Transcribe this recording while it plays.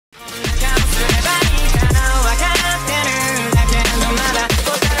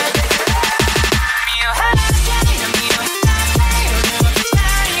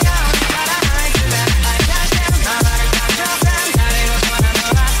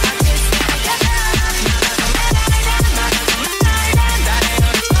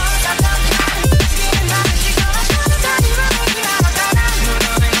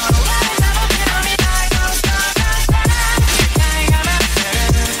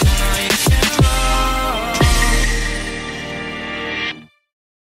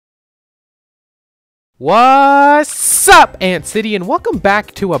What's up, Ant City, and welcome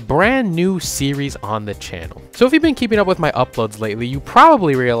back to a brand new series on the channel. So if you've been keeping up with my uploads lately, you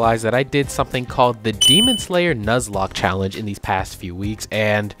probably realized that I did something called the Demon Slayer Nuzlocke Challenge in these past few weeks,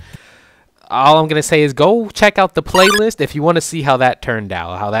 and all I'm going to say is go check out the playlist if you want to see how that turned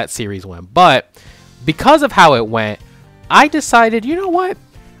out, how that series went. But because of how it went, I decided, you know what?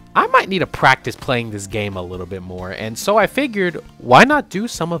 I might need to practice playing this game a little bit more, and so I figured, why not do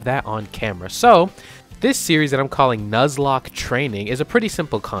some of that on camera? So this series that I'm calling Nuzlocke Training is a pretty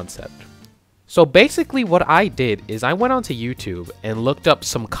simple concept. So basically what I did is I went onto YouTube and looked up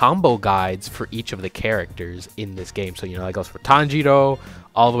some combo guides for each of the characters in this game. So, you know, that goes for Tanjiro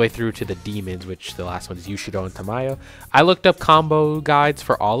all the way through to the demons, which the last one is Yushido and Tamayo. I looked up combo guides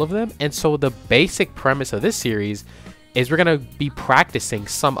for all of them, and so the basic premise of this series is we're going to be practicing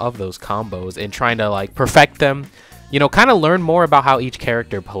some of those combos and trying to like perfect them. You know, kind of learn more about how each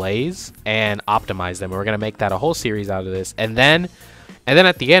character plays and optimize them. And we're going to make that a whole series out of this. And then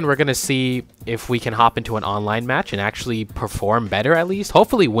at the end, we're going to see if we can hop into an online match and actually perform better at least.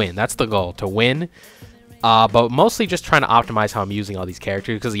 Hopefully win. That's the goal, to win. But mostly just trying to optimize how I'm using all these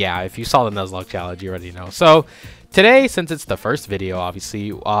characters. Because, yeah, if you saw the Nuzlocke challenge, you already know. So today, since it's the first video,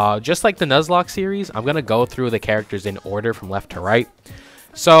 obviously, just like the Nuzlocke series, I'm going to go through the characters in order from left to right.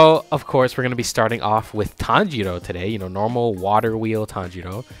 So, of course, we're going to be starting off with Tanjiro today, you know, normal water wheel Tanjiro.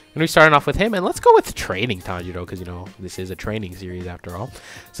 We're going to be starting off with him, and let's go with training Tanjiro, because, you know, this is a training series after all.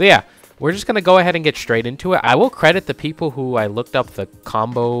 So, yeah, we're just going to go ahead and get straight into it. I will credit the people who I looked up the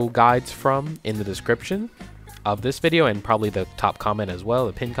combo guides from in the description of this video, and probably the top comment as well,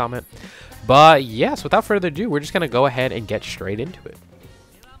 the pinned comment. But, yes, without further ado, we're just going to go ahead and get straight into it.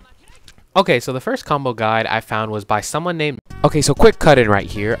 Okay, so the first combo guide I found was by someone named... Okay, so quick cut in right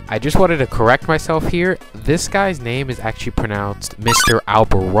here. I just wanted to correct myself here. This guy's name is actually pronounced Mr.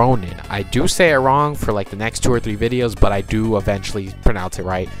 ALBERONEN. I do say it wrong for like the next 2 or 3 videos, but I do eventually pronounce it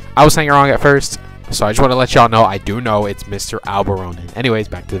right. I was saying it wrong at first, so I just want to let y'all know I do know it's Mr. ALBERONEN. Anyways,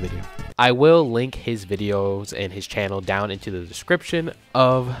 back to the video. I will link his videos and his channel down into the description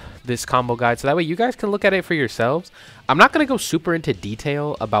of this combo guide, so that way you guys can look at it for yourselves. I'm not going to go super into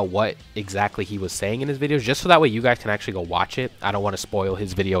detail about what exactly he was saying in his videos, just so that way you guys can actually go watch it. I don't want to spoil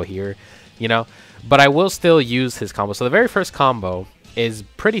his video here, you know, but I will still use his combo. So the very first combo is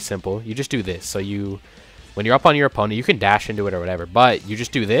pretty simple. You just do this. So when you're up on your opponent, you can dash into it or whatever, but you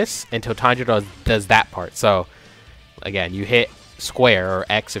just do this until Tanjiro does that part. So again, you hit square or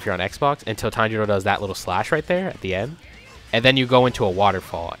X if you're on Xbox until Tanjiro does that little slash right there at the end, and then you go into a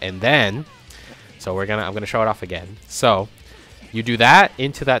waterfall, and then so I'm gonna show it off again. So you do that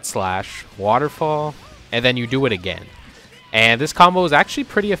into that slash waterfall, and then you do it again, and this combo is actually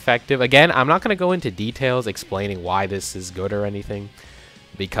pretty effective. Again, I'm not gonna go into details explaining why this is good or anything,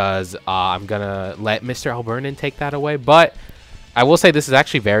 because I'm gonna let Mr. ALBERONEN take that away, but I will say this is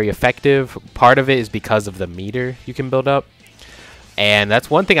actually very effective. Part of it is because of the meter you can build up. And that's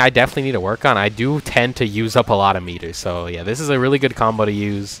one thing I definitely need to work on. I do tend to use up a lot of meters. So, yeah, this is a really good combo to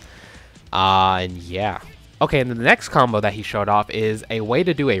use. And, yeah. Okay, and the next combo that he showed off is a way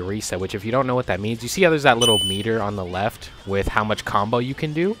to do a reset, which if you don't know what that means, you see how there's that little meter on the left with how much combo you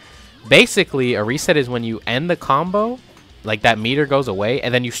can do? Basically, a reset is when you end the combo, like that meter goes away,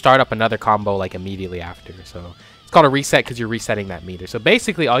 and then you start up another combo like immediately after. So, it's called a reset because you're resetting that meter. So,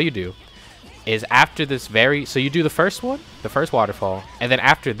 basically, all you do is after this so you do the first one, the first waterfall, and then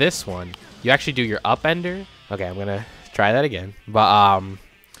after this one, you actually do your upender. Okay, I'm gonna try that again. But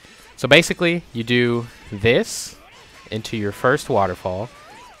so basically you do this into your first waterfall,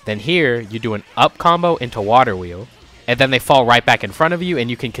 then here you do an up combo into water wheel, and then they fall right back in front of you,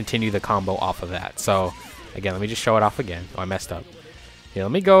 and you can continue the combo off of that. So again, let me just show it off again. Oh, I messed up. Yeah,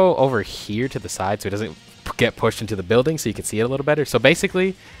 let me go over here to the side so it doesn't get pushed into the building, so you can see it a little better. So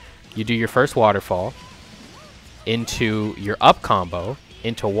basically, you do your first waterfall into your up combo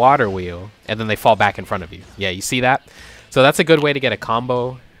into water wheel, and then they fall back in front of you. Yeah, you see that? So that's a good way to get a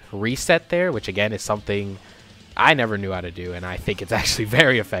combo reset there, which again is something I never knew how to do, and I think it's actually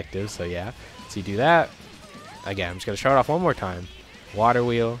very effective. So yeah, so you do that. Again, I'm just going to show it off one more time. Water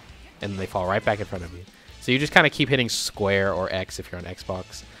wheel, and then they fall right back in front of you. So you just kind of keep hitting square or X if you're on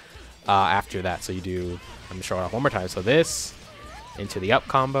Xbox after that. So you do, I'm going to show it off one more time. So this into the up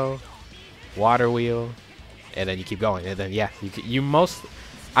combo, water wheel, and then you keep going, and then yeah,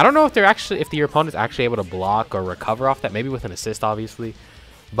 I don't know if your opponent's actually able to block or recover off that, maybe with an assist obviously,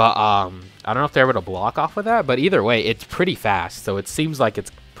 but I don't know if they're able to block off of that, but either way it's pretty fast, so it seems like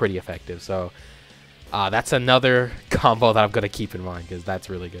it's pretty effective. So that's another combo that I'm going to keep in mind, because that's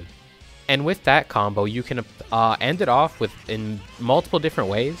really good. And with that combo, you can end it off in multiple different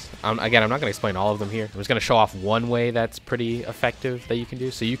ways. Again, I'm not going to explain all of them here. I'm just going to show off one way that's pretty effective that you can do.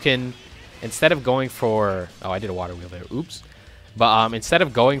 So you can, instead of going for... Oh, I did a water wheel there. Oops. But instead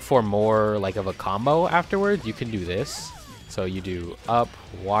of going for more like of a combo afterwards, you can do this. So you do up,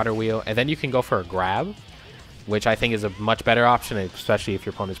 water wheel, and then you can go for a grab, which I think is a much better option, especially if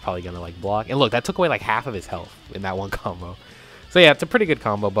your opponent's probably going to like block. And look, that took away like half of his health in that one combo. So yeah, it's a pretty good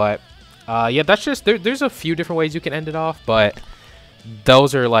combo, but yeah, that's just, there's a few different ways you can end it off, but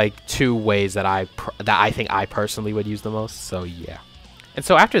those are like 2 ways that I think I personally would use the most. So yeah. And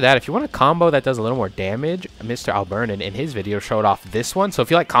so after that, if you want a combo that does a little more damage, Mr. ALBERONEN in his video showed off this one. So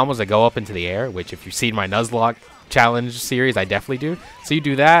if you like combos that go up into the air, which if you've seen my Nuzlocke challenge series, I definitely do. So you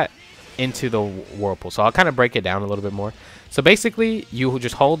do that into the whirlpool. So I'll kind of break it down a little bit more. So basically, you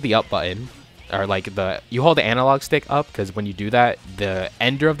just hold the up button, or like you hold the analog stick up, because when you do that, the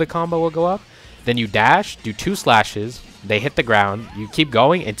ender of the combo will go up. Then you dash, do 2 slashes, they hit the ground. You keep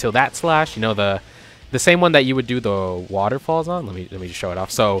going until that slash, you know, the same one that you would do the waterfalls on. Let me just show it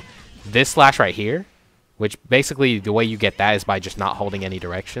off. So this slash right here, which basically the way you get that is by just not holding any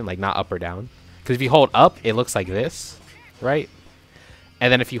direction, like not up or down. Because if you hold up, it looks like this, right?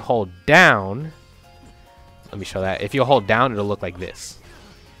 And then if you hold down, let me show that. If you hold down, it'll look like this.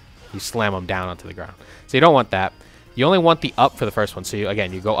 You slam them down onto the ground. So you don't want that. You only want the up for the first one. So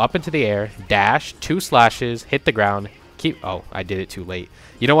again, you go up into the air, dash, 2 slashes, hit the ground, keep... Oh, I did it too late.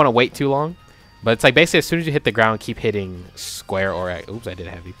 You don't want to wait too long. But it's like basically as soon as you hit the ground, keep hitting square or... Oops, I did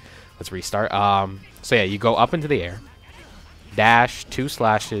heavy. Let's restart. So yeah, you go up into the air, dash, 2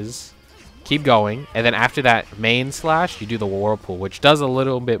 slashes, keep going, and then after that main slash, you do the whirlpool, which does a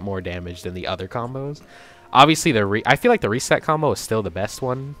little bit more damage than the other combos. Obviously, I feel like the reset combo is still the best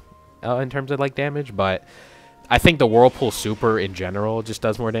one in terms of like damage, but I think the whirlpool super in general just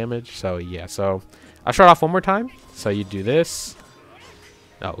does more damage. So yeah, so I'll start off one more time. So you do this.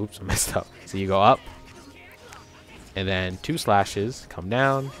 Oh, oops, I messed up. So you go up, and then 2 slashes, come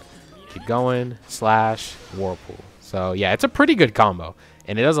down, keep going, slash, whirlpool. So yeah, it's a pretty good combo,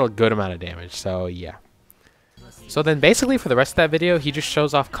 and it does a good amount of damage. So yeah. So then basically for the rest of that video, he just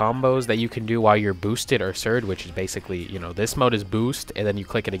shows off combos that you can do while you're boosted or surge, which is basically, you know, this mode is boost, and then you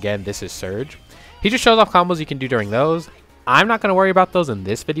click it again, this is surge. He just shows off combos you can do during those. I'm not going to worry about those in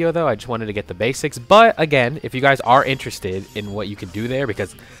this video, though. I just wanted to get the basics. But again, if you guys are interested in what you can do there,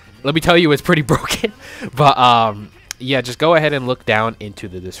 because let me tell you, it's pretty broken. But yeah, just go ahead and look down into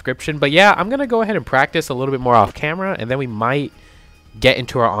the description. But yeah, I'm going to go ahead and practice a little bit more off camera, and then we might get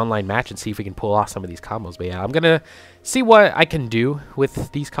into our online match and see if we can pull off some of these combos. But yeah, I'm going to see what I can do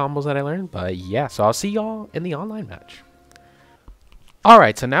with these combos that I learned. But yeah, so I'll see y'all in the online match.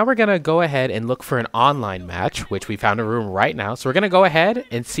 Alright, so now we're going to go ahead and look for an online match, which we found a room right now. So we're going to go ahead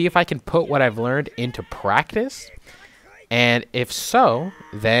and see if I can put what I've learned into practice. And if so,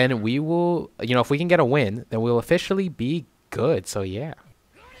 then we will, you know, if we can get a win, then we'll officially be good. So yeah.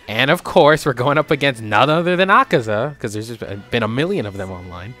 And of course, we're going up against none other than Akaza, because there's just been a million of them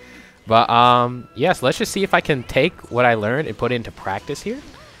online. But yes, let's just see if I can take what I learned and put it into practice here.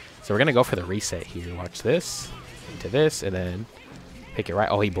 So we're going to go for the reset here. Watch this, into this, and then... pick it right.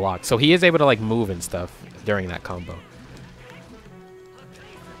 Oh, he blocked. So he is able to like move and stuff during that combo.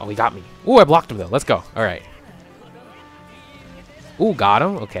 Oh, he got me. Ooh, I blocked him though. Let's go. All right. Ooh, got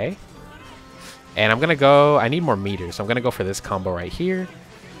him. Okay. And I'm going to go. I need more meters. So I'm going to go for this combo right here.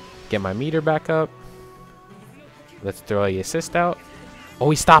 Get my meter back up. Let's throw the assist out. Oh,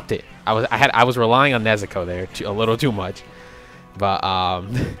 he stopped it. I was relying on Nezuko there a little too much. But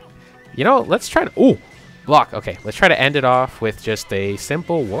you know, let's try to... Ooh. Block. Okay, let's try to end it off with just a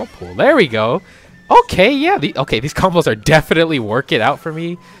simple whirlpool. There we go. Okay, yeah. Okay, these combos are definitely working out for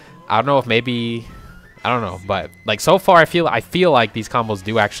me. I don't know if maybe... I don't know, but like so far I feel like these combos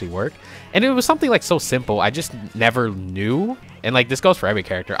do actually work. And it was something like so simple. I just never knew. And like this goes for every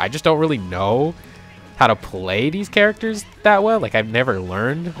character. I just don't really know how to play these characters that well. Like I've never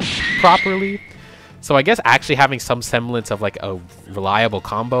learned properly. So I guess actually having some semblance of like a reliable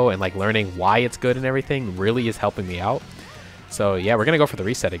combo and like learning why it's good and everything really is helping me out. So yeah, we're going to go for the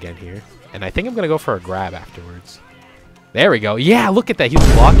reset again here. And I think I'm going to go for a grab afterwards. There we go. Yeah, look at that. He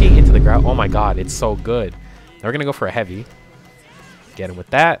was blocking into the ground. Oh my god, it's so good. Now we're going to go for a heavy. Get him with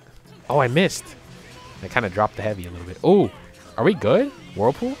that. Oh, I missed. I kind of dropped the heavy a little bit. Oh, are we good?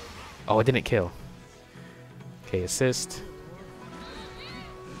 Whirlpool? Oh, it didn't kill. Okay, assist.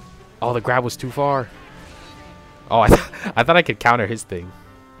 Oh, the grab was too far. Oh, I thought I could counter his thing.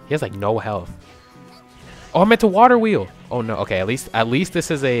 He has like no health. Oh, I meant to water wheel. Oh no. Okay, at least this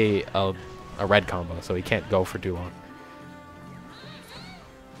is a red combo, so he can't go for too long.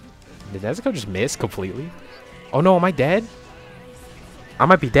 Did Nezuko just miss completely? Oh no, am I dead? I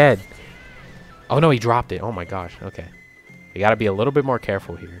might be dead. Oh no, he dropped it. Oh my gosh. Okay. We gotta be a little bit more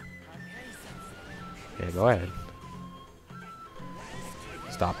careful here. Yeah, go ahead.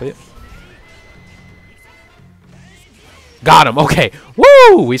 Stop it. Got him. Okay.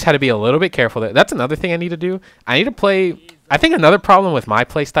 Woo! We just had to be a little bit careful there. That's another thing I need to do. I need to play... I think another problem with my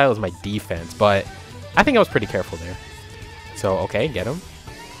play style is my defense, but I think I was pretty careful there. So, okay, get him.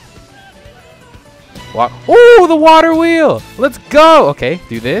 Oh, the water wheel! Let's go! Okay,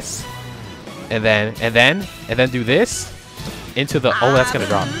 do this. And then do this. Into the... Oh, that's gonna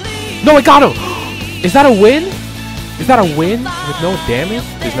drop. No, I got him! Is that a win? Is that a win with no damage?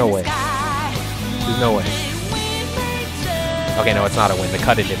 There's no way. There's no way. Okay, no, it's not a win. The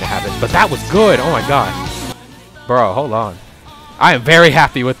cut-in didn't happen. But that was good! Oh my gosh. Bro, hold on. I am very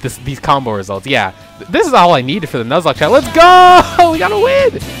happy with these combo results. Yeah, this is all I needed for the Nuzlocke challenge. Let's go! We gotta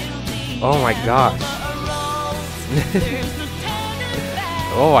win! Oh my gosh.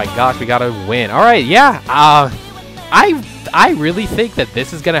 Oh my gosh, we gotta win. Alright, yeah. I really think that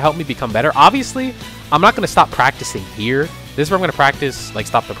this is gonna help me become better. Obviously, I'm not gonna stop practicing here. This is where I'm gonna practice, like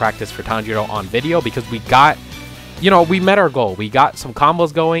stop the practice for Tanjiro on video, because we got, you know, we met our goal. We got some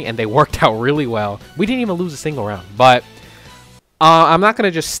combos going and they worked out really well. We didn't even lose a single round, but I'm not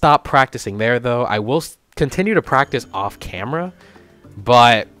gonna just stop practicing there though. I will continue to practice off camera,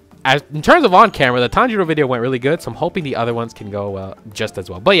 but in terms of on camera, the Tanjiro video went really good, so I'm hoping the other ones can go just as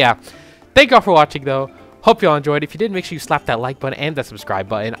well. But yeah, thank y'all for watching though. Hope y'all enjoyed. If you did, make sure you slap that like button and that subscribe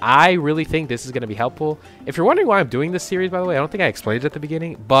button. I really think this is going to be helpful. If you're wondering why I'm doing this series, by the way, I don't think I explained it at the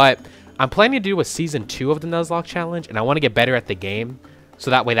beginning, but I'm planning to do a season 2 of the Nuzlocke challenge, and I want to get better at the game,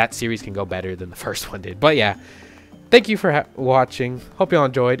 so that way that series can go better than the first one did. But yeah, thank you for watching. Hope y'all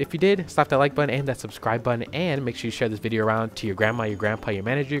enjoyed. If you did, slap that like button and that subscribe button, and make sure you share this video around to your grandma, your grandpa, your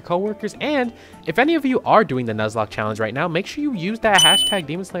manager, your coworkers. And if any of you are doing the Nuzlocke challenge right now, make sure you use that hashtag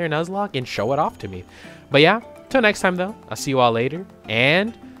Demon Slayer Nuzlocke and show it off to me. But yeah, till next time though, I'll see you all later,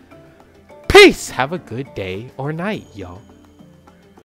 and peace. Have a good day or night, y'all.